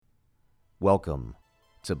Welcome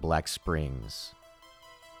to Black Springs,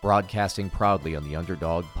 broadcasting proudly on the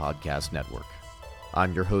Underdog Podcast Network.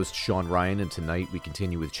 I'm your host, Sean Ryan, and tonight we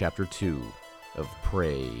continue with Chapter 2 of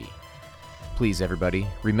Prey. Please, everybody,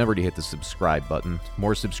 remember to hit the subscribe button.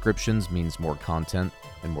 More subscriptions means more content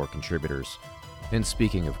and more contributors. And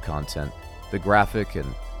speaking of content, the graphic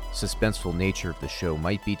and suspenseful nature of the show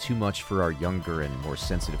might be too much for our younger and more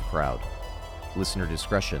sensitive crowd. Listener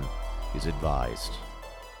discretion is advised.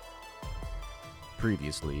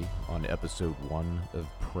 Previously on episode 1 of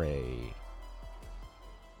Prey.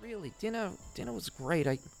 Really, dinner was great.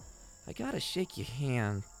 I gotta shake your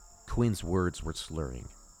hand. Quinn's words were slurring.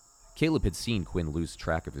 Caleb had seen Quinn lose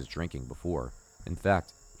track of his drinking before. In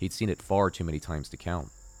fact, he'd seen it far too many times to count.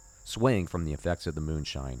 Swaying from the effects of the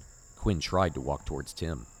moonshine, Quinn tried to walk towards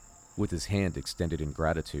Tim. With his hand extended in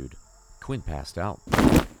gratitude, Quinn passed out.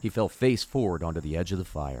 He fell face forward onto the edge of the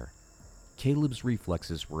fire. Caleb's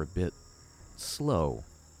reflexes were a bit slow,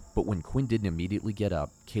 but when Quinn didn't immediately get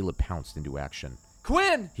up, Caleb pounced into action.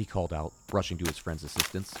 Quinn! He called out, rushing to his friend's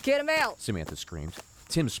assistance. Get him out! Samantha screamed.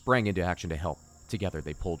 Tim sprang into action to help. Together,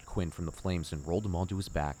 they pulled Quinn from the flames and rolled him onto his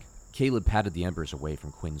back. Caleb patted the embers away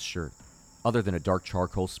from Quinn's shirt. Other than a dark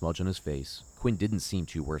charcoal smudge on his face, Quinn didn't seem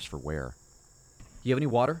too worse for wear. "You have any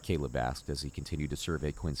water?" Caleb asked as he continued to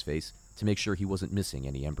survey Quinn's face to make sure he wasn't missing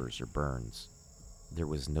any embers or burns. There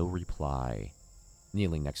was no reply.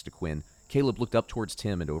 Kneeling next to Quinn, Caleb looked up towards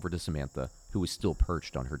Tim and over to Samantha, who was still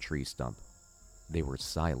perched on her tree stump. They were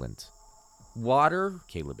silent. Water?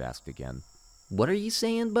 Caleb asked again. What are you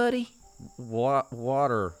saying, buddy?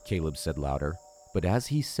 Water, Caleb said louder, but as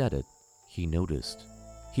he said it, he noticed.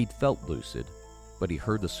 He'd felt lucid, but he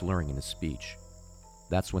heard the slurring in his speech.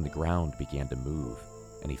 That's when the ground began to move,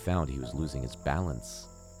 and he found he was losing his balance.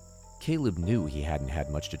 Caleb knew he hadn't had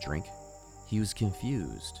much to drink. He was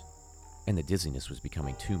confused, and the dizziness was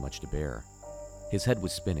becoming too much to bear. His head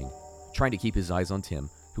was spinning, trying to keep his eyes on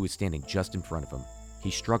Tim, who was standing just in front of him.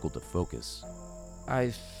 He struggled to focus.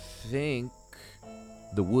 I think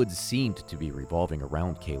The woods seemed to be revolving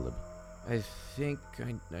around Caleb. I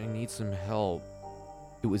need some help.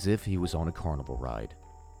 It was as if he was on a carnival ride.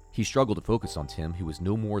 He struggled to focus on Tim, who was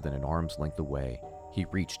no more than an arm's length away. He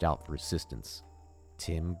reached out for assistance.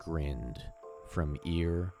 Tim grinned from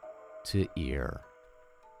ear to ear.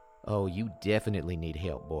 "Oh, you definitely need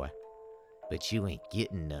help, boy. But you ain't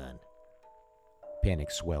getting none."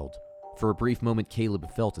 Panic swelled. For a brief moment,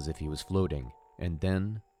 Caleb felt as if he was floating, and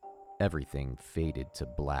then everything faded to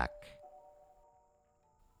black.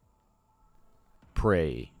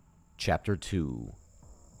 Prey, Chapter 2.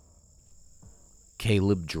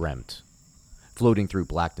 Caleb dreamt. Floating through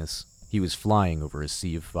blackness, he was flying over a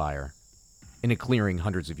sea of fire. In a clearing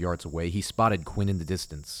hundreds of yards away, he spotted Quinn in the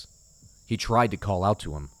distance. He tried to call out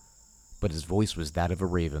to him, but his voice was that of a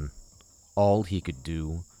raven. All he could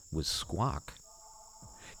do was squawk.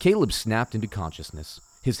 Caleb snapped into consciousness.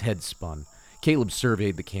 His head spun. Caleb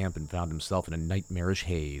surveyed the camp and found himself in a nightmarish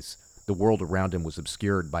haze. The world around him was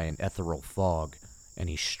obscured by an ethereal fog, and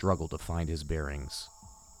he struggled to find his bearings.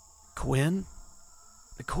 "Quinn?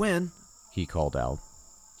 Quinn?" he called out.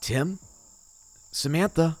 "Tim?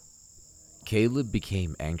 Samantha?" Caleb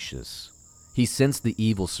became anxious. He sensed the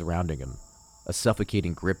evil surrounding him, a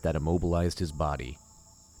suffocating grip that immobilized his body.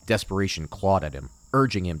 Desperation clawed at him,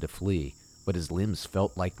 urging him to flee, but his limbs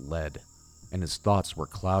felt like lead, and his thoughts were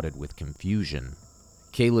clouded with confusion.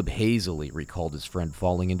 Caleb hazily recalled his friend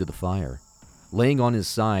falling into the fire. Laying on his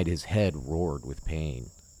side, his head roared with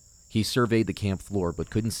pain. He surveyed the camp floor but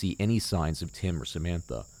couldn't see any signs of Tim or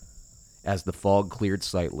Samantha. As the fog cleared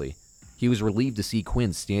slightly, he was relieved to see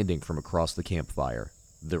Quinn standing from across the campfire.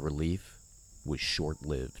 The relief was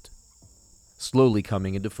short-lived. Slowly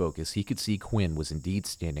coming into focus, he could see Quinn was indeed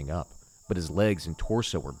standing up, but his legs and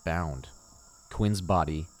torso were bound. Quinn's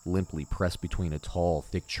body limply pressed between a tall,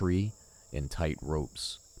 thick tree and tight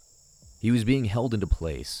ropes. He was being held into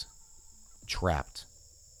place, trapped.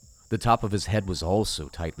 The top of his head was also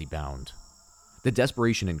tightly bound. The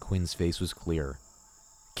desperation in Quinn's face was clear.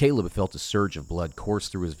 Caleb felt a surge of blood course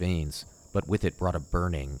through his veins, but with it brought a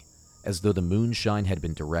burning, as though the moonshine had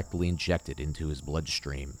been directly injected into his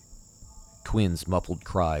bloodstream. Quinn's muffled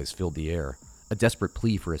cries filled the air, a desperate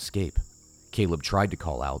plea for escape. Caleb tried to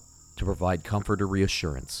call out, to provide comfort or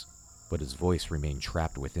reassurance, but his voice remained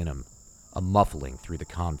trapped within him, a muffling through the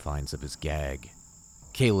confines of his gag.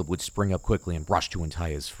 Caleb would spring up quickly and rush to untie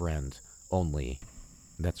his friend, only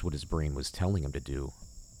that's what his brain was telling him to do.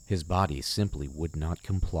 His body simply would not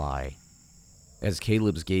comply. As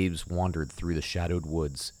Caleb's gaze wandered through the shadowed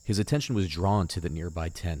woods, his attention was drawn to the nearby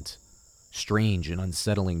tent. Strange and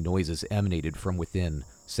unsettling noises emanated from within,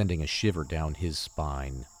 sending a shiver down his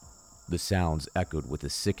spine. The sounds echoed with a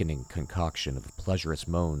sickening concoction of pleasurous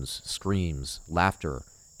moans, screams, laughter,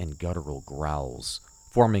 and guttural growls,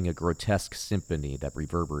 forming a grotesque symphony that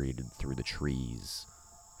reverberated through the trees.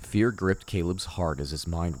 Fear gripped Caleb's heart as his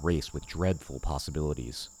mind raced with dreadful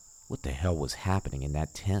possibilities. What the hell was happening in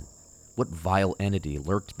that tent? What vile entity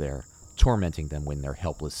lurked there, tormenting them in their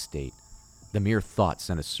helpless state? The mere thought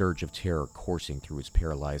sent a surge of terror coursing through his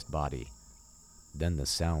paralyzed body. Then the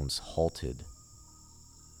sounds halted.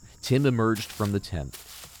 Tim emerged from the tent.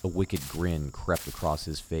 A wicked grin crept across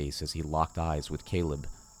his face as he locked eyes with Caleb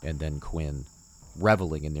and then Quinn,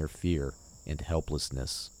 reveling in their fear and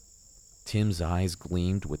helplessness. Tim's eyes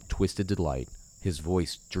gleamed with twisted delight, his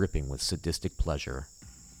voice dripping with sadistic pleasure.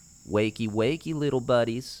 Wakey, wakey, little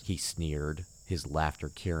buddies, He sneered, his laughter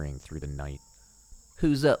carrying through the night.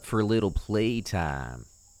 who's up for a little playtime?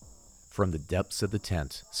 From the depths of the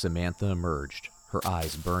tent, Samantha emerged, her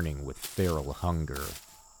eyes burning with feral hunger.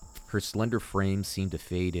 Her slender frame seemed to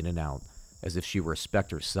fade in and out, as if she were a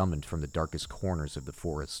specter summoned from the darkest corners of the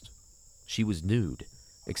forest. She was nude,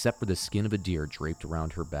 except for the skin of a deer draped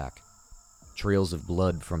around her back. Trails of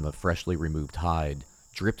blood from the freshly removed hide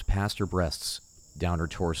dripped past her breasts, down her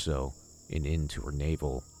torso, and into her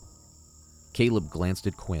navel. Caleb glanced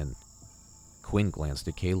at Quinn. Quinn glanced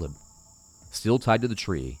at Caleb. Still tied to the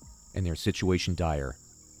tree, and their situation dire,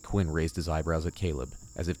 Quinn raised his eyebrows at Caleb,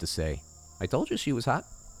 as if to say, "I told you she was hot."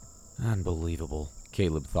 Unbelievable,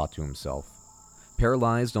 Caleb thought to himself.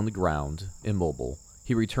 Paralyzed on the ground, immobile,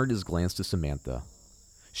 he returned his glance to Samantha.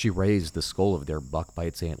 She raised the skull of their buck by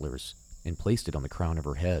its antlers and placed it on the crown of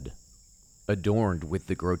her head. Adorned with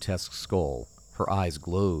the grotesque skull, her eyes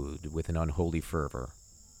glowed with an unholy fervor.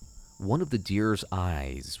 One of the deer's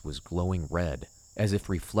eyes was glowing red, as if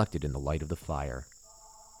reflected in the light of the fire.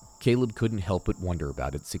 Caleb couldn't help but wonder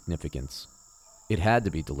about its significance. It had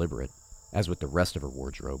to be deliberate, as with the rest of her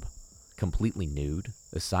wardrobe. Completely nude,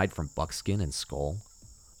 aside from buckskin and skull.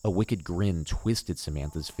 A wicked grin twisted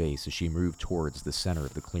Samantha's face as she moved towards the center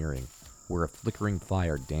of the clearing, where a flickering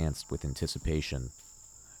fire danced with anticipation.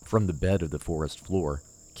 From the bed of the forest floor,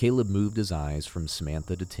 Caleb moved his eyes from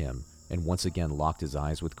Samantha to Tim and once again locked his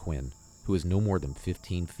eyes with Quinn, who was no more than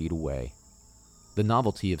 15 feet away. The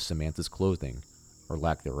novelty of Samantha's clothing, or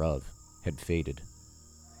lack thereof, had faded.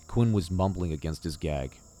 Quinn was mumbling against his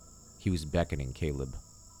gag. He was beckoning Caleb.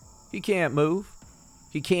 He can't move.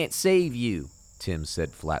 He can't save you, Tim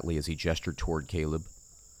said flatly as he gestured toward Caleb.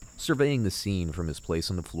 Surveying the scene from his place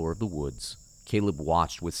on the floor of the woods, Caleb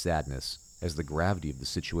watched with sadness as the gravity of the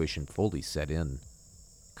situation fully set in.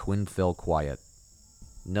 Quinn fell quiet.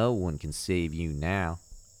 No one can save you now.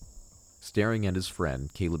 Staring at his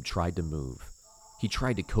friend, Caleb tried to move. He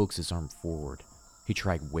tried to coax his arm forward. He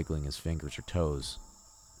tried wiggling his fingers or toes.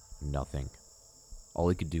 Nothing. All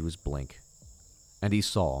he could do was blink. And he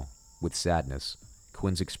saw, with sadness,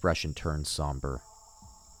 Quinn's expression turned somber.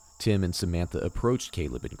 Tim and Samantha approached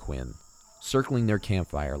Caleb and Quinn, circling their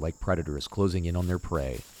campfire like predators closing in on their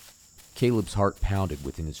prey. Caleb's heart pounded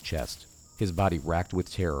within his chest, his body racked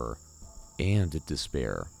with terror and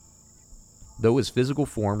despair. Though his physical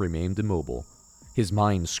form remained immobile, his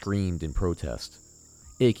mind screamed in protest,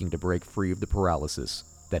 aching to break free of the paralysis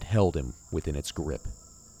that held him within its grip.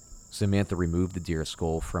 Samantha removed the deer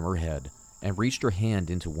skull from her head and reached her hand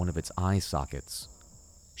into one of its eye sockets.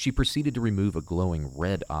 She proceeded to remove a glowing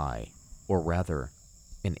red eye, or rather,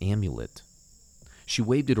 an amulet. She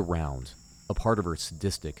waved it around, a part of her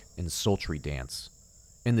sadistic and sultry dance.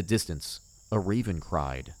 In the distance, a raven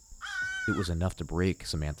cried. It was enough to break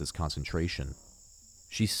Samantha's concentration.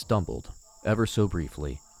 She stumbled, ever so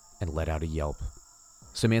briefly, and let out a yelp.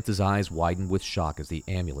 Samantha's eyes widened with shock as the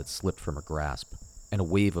amulet slipped from her grasp, and a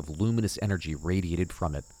wave of luminous energy radiated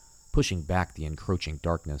from it, pushing back the encroaching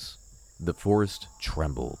darkness. The forest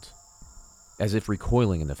trembled, as if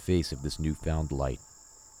recoiling in the face of this newfound light.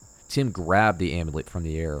 Tim grabbed the amulet from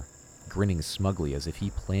the air, grinning smugly as if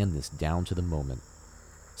he planned this down to the moment.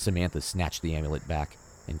 Samantha snatched the amulet back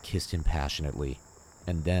and kissed him passionately,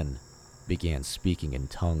 and then began speaking in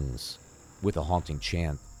tongues. With a haunting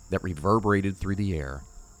chant that reverberated through the air,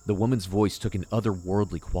 the woman's voice took an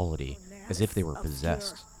otherworldly quality, as if they were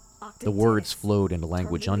possessed. The words flowed in a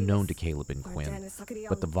language unknown to Caleb and Quinn,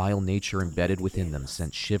 but the vile nature embedded within them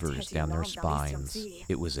sent shivers down their spines.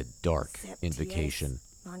 It was a dark invocation,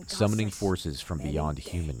 summoning forces from beyond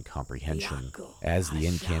human comprehension. As the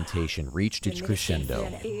incantation reached its crescendo,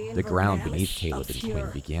 the ground beneath Caleb and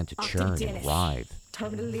Quinn began to churn and writhe.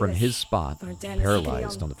 From his spot,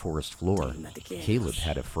 paralyzed on the forest floor, Caleb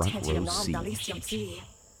had a front row seat.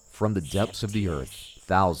 From the depths of the earth,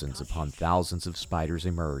 thousands upon thousands of spiders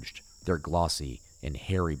emerged, their glossy and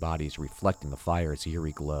hairy bodies reflecting the fire's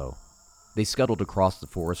eerie glow. They scuttled across the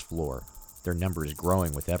forest floor, their numbers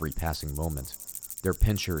growing with every passing moment, their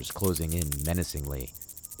pincers closing in menacingly.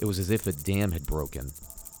 It was as if a dam had broken,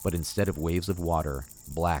 but instead of waves of water,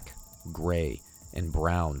 black, gray, and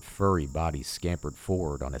brown furry bodies scampered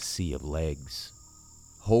forward on a sea of legs.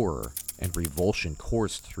 Horror and revulsion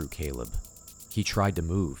coursed through Caleb. He tried to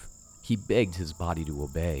move. He begged his body to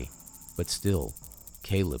obey, but still,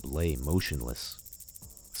 Caleb lay motionless.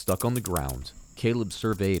 Stuck on the ground, Caleb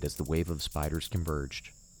surveyed as the wave of spiders converged,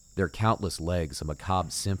 their countless legs a macabre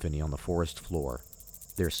symphony on the forest floor.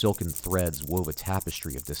 Their silken threads wove a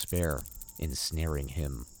tapestry of despair, ensnaring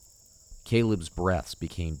him. Caleb's breaths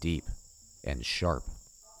became deep and sharp.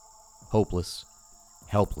 Hopeless,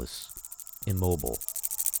 helpless, immobile,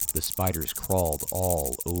 the spiders crawled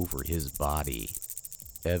all over his body.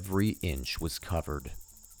 Every inch was covered.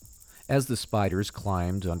 As the spiders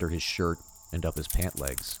climbed under his shirt and up his pant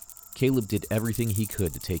legs, Caleb did everything he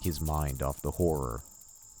could to take his mind off the horror.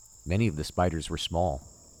 Many of the spiders were small.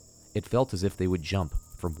 It felt as if they would jump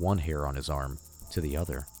from one hair on his arm to the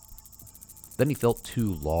other. Then he felt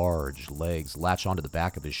two large legs latch onto the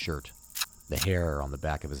back of his shirt. The hair on the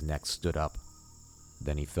back of his neck stood up.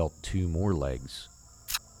 Then he felt two more legs.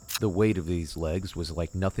 The weight of these legs was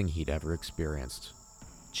like nothing he'd ever experienced.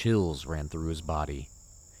 Chills ran through his body.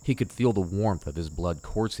 He could feel the warmth of his blood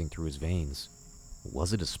coursing through his veins.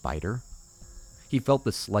 Was it a spider? He felt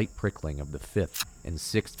the slight prickling of the fifth and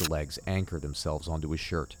sixth legs anchor themselves onto his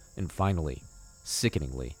shirt, and finally,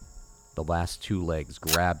 sickeningly, the last two legs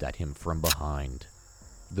grabbed at him from behind.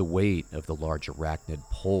 The weight of the large arachnid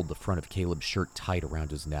pulled the front of Caleb's shirt tight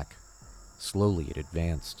around his neck. Slowly it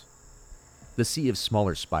advanced. The sea of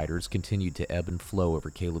smaller spiders continued to ebb and flow over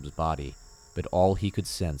Caleb's body, but all he could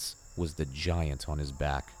sense was the giant on his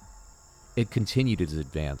back. It continued its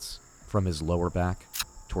advance, from his lower back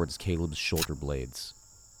towards Caleb's shoulder blades,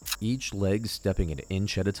 each leg stepping an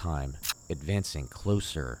inch at a time, advancing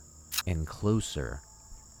closer and closer,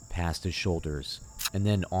 past his shoulders, and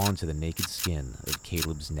then onto the naked skin of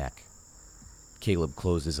Caleb's neck. Caleb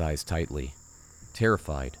closed his eyes tightly.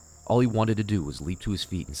 Terrified, all he wanted to do was leap to his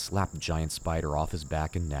feet and slap the giant spider off his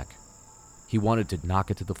back and neck. He wanted to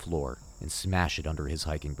knock it to the floor and smash it under his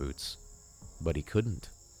hiking boots, but he couldn't.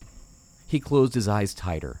 He closed his eyes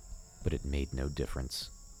tighter, but it made no difference.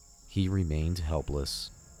 He remained helpless.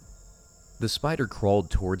 The spider crawled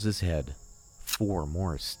towards his head, 4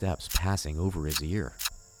 more steps passing over his ear.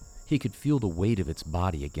 He could feel the weight of its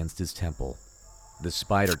body against his temple. The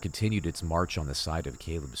spider continued its march on the side of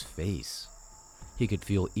Caleb's face. He could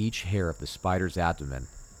feel each hair of the spider's abdomen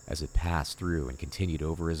as it passed through and continued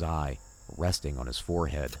over his eye, resting on his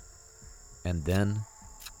forehead. And then,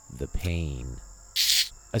 the pain.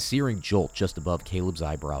 A searing jolt just above Caleb's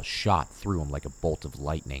eyebrow shot through him like a bolt of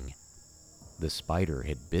lightning. The spider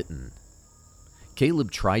had bitten.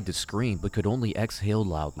 Caleb tried to scream but could only exhale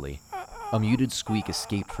loudly. A muted squeak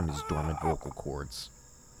escaped from his dormant vocal cords.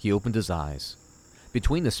 He opened his eyes.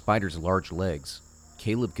 Between the spider's large legs,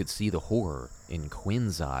 Caleb could see the horror in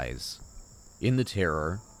Quinn's eyes. In the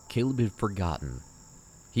terror, Caleb had forgotten.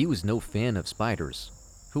 He was no fan of spiders.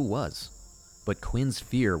 Who was? But Quinn's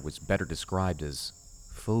fear was better described as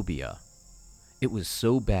phobia. It was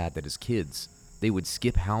so bad that as kids, they would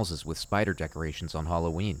skip houses with spider decorations on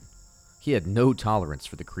Halloween. He had no tolerance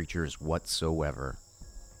for the creatures whatsoever.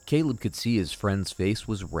 Caleb could see his friend's face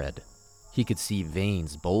was red. He could see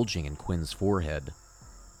veins bulging in Quinn's forehead.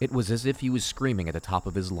 It was as if he was screaming at the top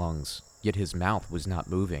of his lungs, yet his mouth was not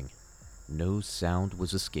moving. No sound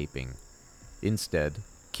was escaping. Instead,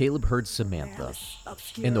 Caleb heard Samantha,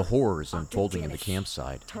 and the horrors unfolding in the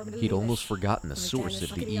campsite. He'd almost forgotten the source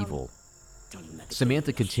of the evil.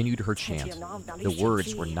 Samantha continued her chant. The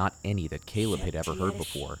words were not any that Caleb had ever heard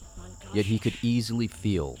before, yet he could easily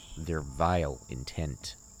feel their vile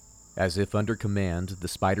intent. As if under command, the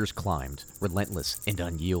spiders climbed, relentless and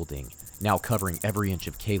unyielding, now covering every inch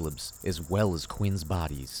of Caleb's as well as Quinn's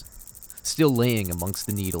bodies. Still laying amongst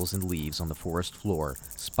the needles and leaves on the forest floor,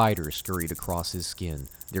 spiders scurried across his skin,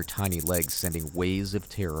 their tiny legs sending waves of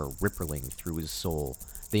terror rippling through his soul.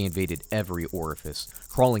 They invaded every orifice,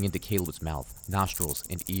 crawling into Caleb's mouth, nostrils,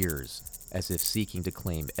 and ears, as if seeking to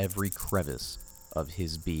claim every crevice of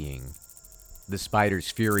his being. The spider's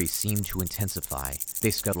fury seemed to intensify.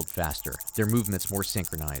 They scuttled faster, their movements more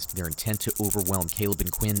synchronized, their intent to overwhelm Caleb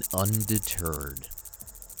and Quinn undeterred.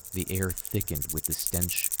 The air thickened with the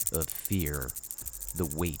stench of fear, the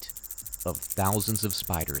weight of thousands of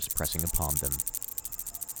spiders pressing upon them.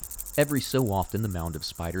 Every so often, the mound of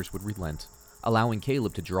spiders would relent, allowing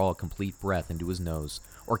Caleb to draw a complete breath into his nose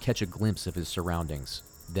or catch a glimpse of his surroundings.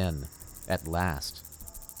 Then, at last,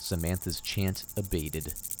 Samantha's chant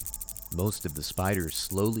abated. Most of the spiders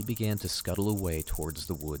slowly began to scuttle away towards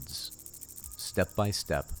the woods. Step by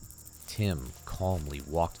step, Tim calmly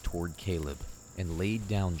walked toward Caleb and laid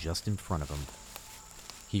down just in front of him.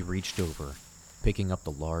 He reached over, picking up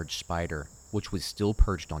the large spider, which was still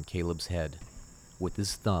perched on Caleb's head. With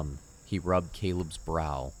his thumb, he rubbed Caleb's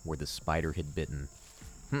brow where the spider had bitten.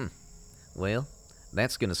 Well,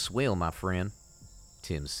 that's gonna swell, my friend,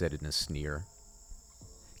 Tim said in a sneer.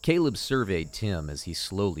 Caleb surveyed Tim as he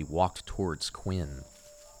slowly walked towards Quinn.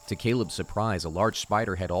 To Caleb's surprise, a large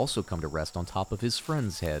spider had also come to rest on top of his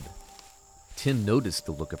friend's head. Tim noticed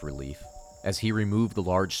the look of relief as he removed the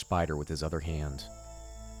large spider with his other hand.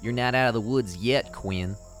 "You're not out of the woods yet,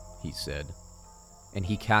 Quinn," he said, and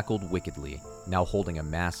he cackled wickedly, now holding a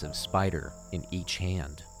massive spider in each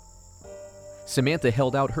hand. Samantha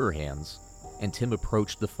held out her hands, and Tim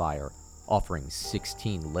approached the fire, offering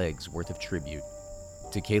 16 legs worth of tribute.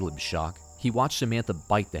 To Caleb's shock, he watched Samantha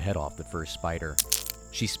bite the head off the first spider.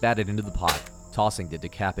 She spat it into the pot, tossing the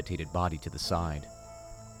decapitated body to the side.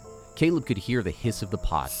 Caleb could hear the hiss of the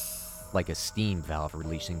pot, like a steam valve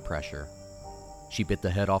releasing pressure. She bit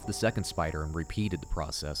the head off the second spider and repeated the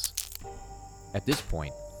process. At this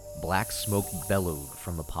point, black smoke bellowed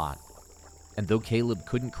from the pot, and though Caleb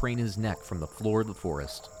couldn't crane his neck from the floor of the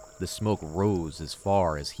forest, the smoke rose as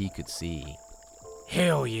far as he could see.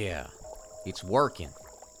 "Hell yeah, it's working,"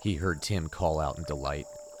 he heard Tim call out in delight.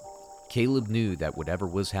 Caleb knew that whatever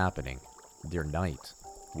was happening, their night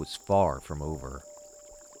was far from over.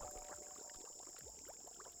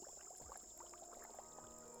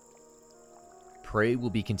 Prey will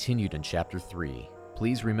be continued in Chapter 3.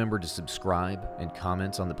 Please remember to subscribe and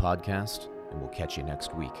comment on the podcast, and we'll catch you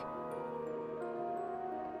next week.